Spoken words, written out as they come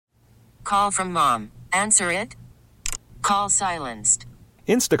Call from mom. Answer it. Call silenced.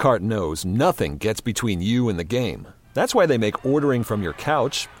 Instacart knows nothing gets between you and the game. That's why they make ordering from your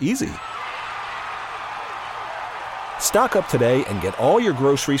couch easy. Stock up today and get all your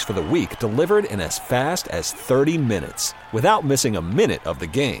groceries for the week delivered in as fast as 30 minutes without missing a minute of the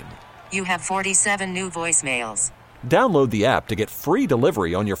game. You have 47 new voicemails. Download the app to get free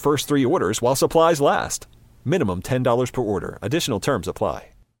delivery on your first 3 orders while supplies last. Minimum $10 per order. Additional terms apply.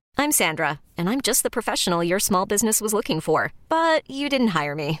 I'm Sandra, and I'm just the professional your small business was looking for. But you didn't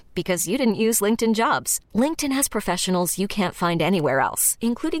hire me because you didn't use LinkedIn Jobs. LinkedIn has professionals you can't find anywhere else,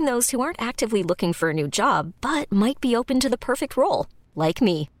 including those who aren't actively looking for a new job, but might be open to the perfect role, like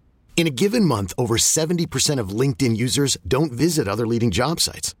me. In a given month, over 70% of LinkedIn users don't visit other leading job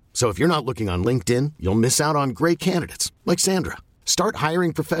sites. So if you're not looking on LinkedIn, you'll miss out on great candidates like Sandra. Start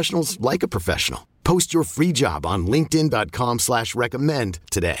hiring professionals like a professional. Post your free job on linkedin.com/recommend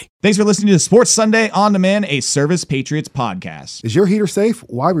today. Thanks for listening to Sports Sunday On Demand, a Service Patriots podcast. Is your heater safe?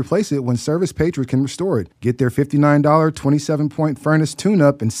 Why replace it when Service Patriot can restore it? Get their $59 27-point furnace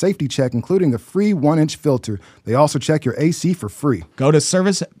tune-up and safety check, including a free 1-inch filter. They also check your AC for free. Go to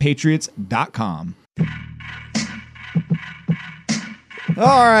servicepatriots.com.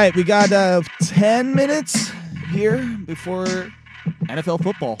 All right, we got 10 minutes here before NFL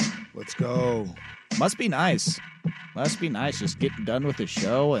football. Let's go. Must be nice. Just getting done with the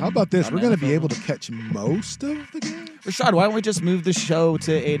show. And how about this? We're going to be able to catch most of the game. Rashad, why don't we just move the show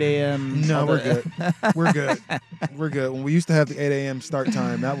to 8 a.m.? No, we're good. We're good. We're good. When we used to have the 8 a.m. start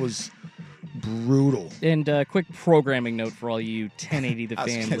time, that was brutal. And quick programming note for all you 1080 The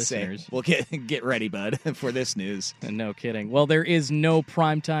Fan listeners. Well, get ready, bud, for this news. And no kidding. Well, there is no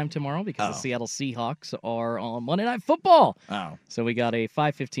prime time tomorrow because the Seattle Seahawks are on Monday Night Football. Oh. So we got a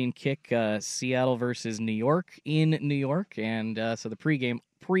 5:15 kick, Seattle versus New York in New York. And so the pregame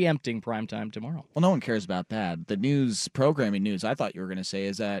preempting primetime tomorrow. Well, no one cares about that. The programming news, I thought you were going to say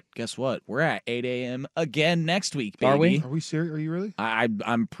is that, guess what? We're at 8 a.m. again next week, baby. Are we? Are we serious? Are you really?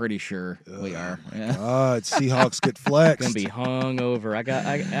 I'm pretty sure we are. Yeah. God, Seahawks get flexed. Gonna be hung over.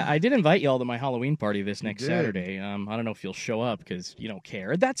 I did invite y'all to my Halloween party this next Saturday. I don't know if you'll show up because you don't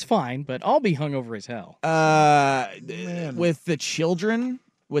care. That's fine, but I'll be hung over as hell. With the children,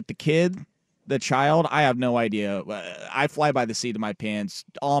 with the kid, the child, I have no idea. I fly by the seat of my pants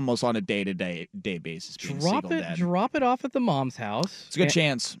almost on a day-to-day basis. Drop it off at the mom's house. It's a good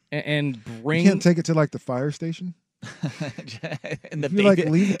chance. And bring. You can't take it to like the fire station. And the baby, like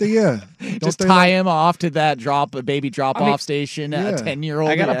leave it there. Just tie him off to that baby drop-off station. Yeah. A 10-year-old.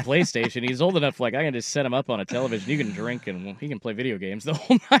 I got a PlayStation. He's old enough. Like I can just set him up on a television. You can drink and he can play video games the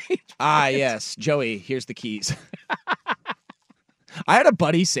whole night. Yes, Joey. Here's the keys. I had a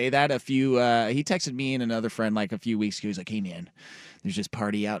buddy say that he texted me and another friend like a few weeks ago. He's like, hey, man, there's this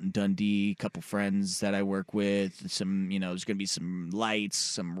party out in Dundee, a couple friends that I work with, there's going to be some lights,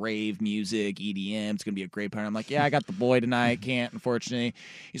 some rave music, EDM. It's going to be a great party. I'm like, yeah, I got the boy tonight. Can't, unfortunately.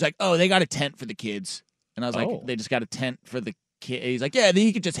 He's like, oh, they got a tent for the kids. And I was like, they just got a tent for the kids. He's like, yeah,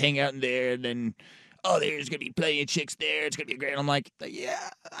 he could just hang out in there and then... oh, there's going to be plenty of chicks there. It's going to be great. I'm like,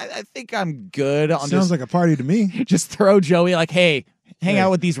 yeah, I think I'm good. Sounds like a party to me. Just throw Joey like, hey, hang out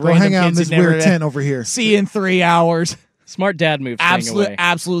with these random hang out kids. in this weird tent over here. See you in 3 hours. Smart dad move.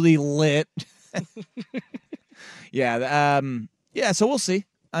 Absolutely lit. Yeah, so we'll see.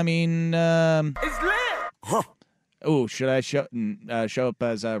 I mean... it's lit! Oh, should I show up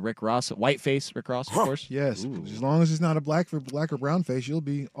as Rick Ross? Whiteface Rick Ross, of course? Yes. Ooh. As long as it's not a black or brown face, you'll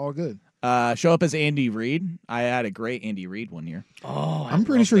be all good. Show up as Andy Reid. I had a great Andy Reid one year. Oh, I'm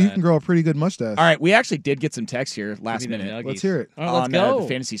pretty sure he can grow a pretty good mustache. All right, we actually did get some text here last minute. Let's hear it. All right, let's go. The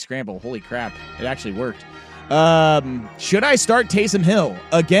Fantasy Scramble. Holy crap. It actually worked. Should I start Taysom Hill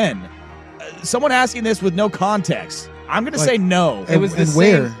again? Someone asking this with no context. I'm going to say no. It was the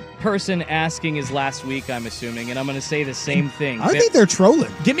same person asking as last week, I'm assuming, and I'm going to say the same thing. I think they're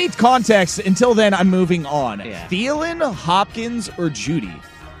trolling. Give me context. Until then, I'm moving on. Yeah. Thielen, Hopkins, or Judy?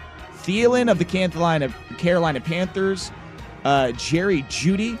 Thielen of the Carolina Panthers, Jerry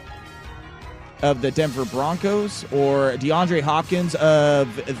Jeudy of the Denver Broncos, or DeAndre Hopkins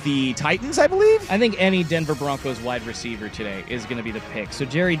of the Titans, I believe? I think any Denver Broncos wide receiver today is going to be the pick. So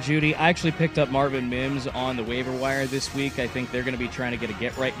Jerry Jeudy, I actually picked up Marvin Mims on the waiver wire this week. I think they're going to be trying to get a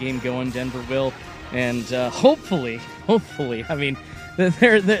get-right game going, Denver will. And hopefully, I mean,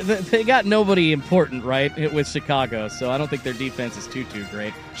 They got nobody important, right, with Chicago, so I don't think their defense is too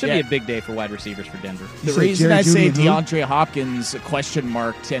great. Should be a big day for wide receivers for Denver. The reason I say DeAndre Hopkins question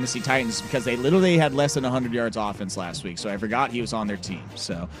mark Tennessee Titans is because they literally had less than 100 yards offense last week, so I forgot he was on their team.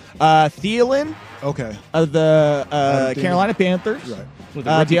 So Thielen, of the Carolina Panthers, right.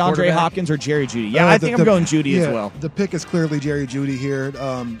 DeAndre Hopkins or Jerry Jeudy. Yeah, I think I'm going Jeudy as well. The pick is clearly Jerry Jeudy here.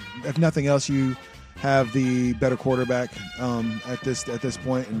 If nothing else, you have the better quarterback at this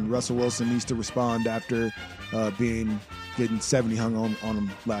point, and Russell Wilson needs to respond after getting 70 hung on him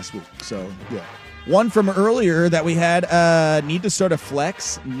last week. So, yeah. One from earlier that we had, need to start a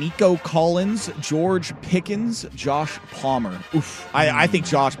flex, Nico Collins, George Pickens, Josh Palmer. Oof. I think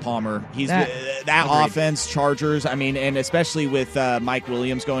Josh Palmer, he's that offense, Chargers, I mean, and especially with Mike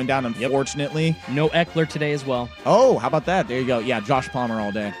Williams going down, unfortunately. No Eckler today as well. Oh, how about that? There you go. Yeah, Josh Palmer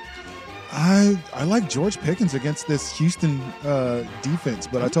all day. I like George Pickens against this Houston defense,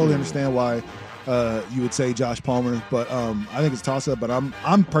 but I totally understand why you would say Josh Palmer. But I think it's a toss-up, but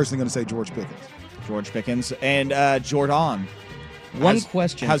I'm personally going to say George Pickens. George Pickens. And Jordan. One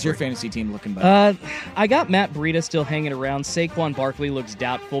question. How's your fantasy team looking, buddy? I got Matt Breida still hanging around. Saquon Barkley looks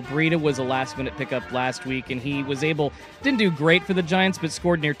doubtful. Breida was a last-minute pickup last week, and he was didn't do great for the Giants, but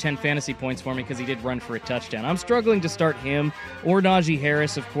scored near 10 fantasy points for me because he did run for a touchdown. I'm struggling to start him or Najee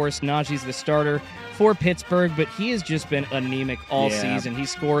Harris. Of course, Najee's the starter for Pittsburgh, but he has just been anemic all season. He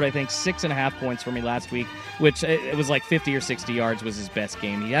scored, I think, 6.5 points for me last week, which it was like 50 or 60 yards was his best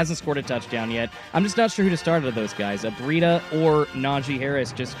game. He hasn't scored a touchdown yet. I'm just not sure who to start out of those guys, Breida or Najee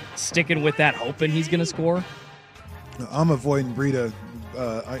Harris, just sticking with that, hoping he's going to score. I'm avoiding Breida,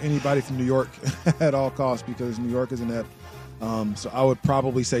 anybody from New York at all costs, because New York isn't that. So I would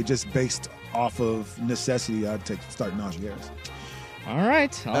probably say, just based off of necessity, I'd start Najee Harris. All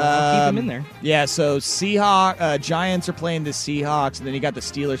right, I'll keep him in there. Yeah, so Giants are playing the Seahawks, and then you got the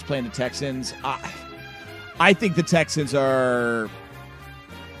Steelers playing the Texans. I think the Texans are,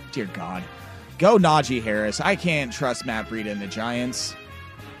 dear God, go Najee Harris. I can't trust Matt Breida and the Giants.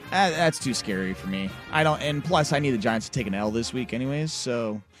 That's too scary for me. And plus I need the Giants to take an L this week anyways,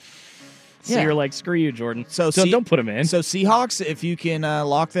 so. So you're like, screw you, Jordan. So don't put him in. So Seahawks, if you can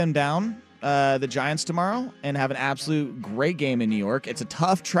lock them down, the Giants tomorrow, and have an absolute great game in New York. It's a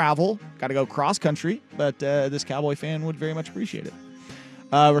tough travel. Got to go cross country, but this Cowboy fan would very much appreciate it.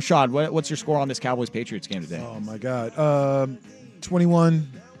 Rashad, what's your score on this Cowboys-Patriots game today? Oh, my God.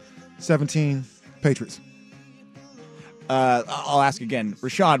 21-17 Patriots. I'll ask again.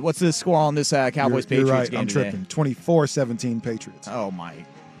 Rashad, what's the score on this Cowboys-Patriots you're right. game I'm today? tripping. 24-17 Patriots. Oh, my.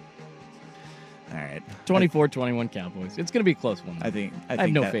 All right. 24-21 Cowboys. It's going to be a close one. I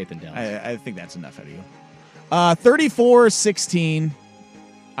have no faith in Dallas. I think that's enough out of you. 34-16.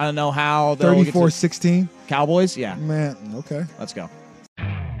 I don't know how. 34-16? Cowboys? Yeah. Man, okay. Let's go.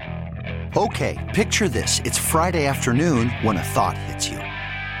 Okay, picture this. It's Friday afternoon when a thought hits you.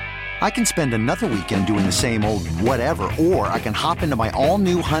 I can spend another weekend doing the same old whatever, or I can hop into my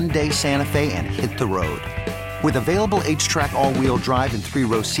all-new Hyundai Santa Fe and hit the road. With available H-Track all-wheel drive and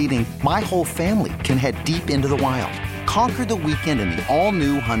 3-row seating, my whole family can head deep into the wild. Conquer the weekend in the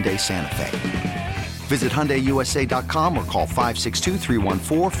all-new Hyundai Santa Fe. Visit HyundaiUSA.com or call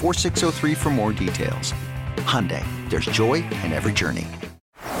 562-314-4603 for more details. Hyundai, there's joy in every journey.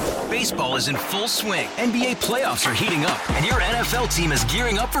 Baseball is in full swing. NBA playoffs are heating up, and your NFL team is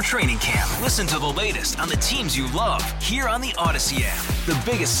gearing up for training camp. Listen to the latest on the teams you love here on the Odyssey app. The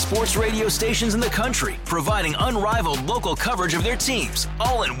biggest sports radio stations in the country, providing unrivaled local coverage of their teams,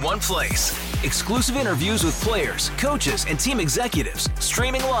 all in one place. Exclusive interviews with players, coaches, and team executives,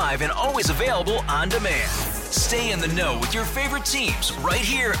 streaming live and always available on demand. Stay in the know with your favorite teams right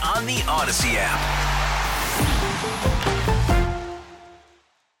here on the Odyssey app.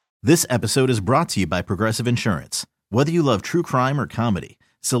 This episode is brought to you by Progressive Insurance. Whether you love true crime or comedy,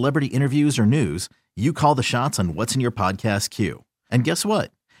 celebrity interviews or news, you call the shots on what's in your podcast queue. And guess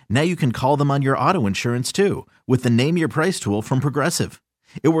what? Now you can call them on your auto insurance too with the Name Your Price tool from Progressive.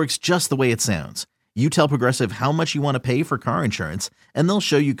 It works just the way it sounds. You tell Progressive how much you want to pay for car insurance, and they'll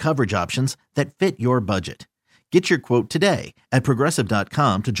show you coverage options that fit your budget. Get your quote today at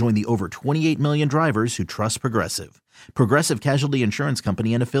Progressive.com to join the over 28 million drivers who trust Progressive. Progressive Casualty Insurance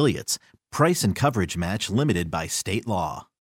Company and Affiliates. Price and coverage match limited by state law.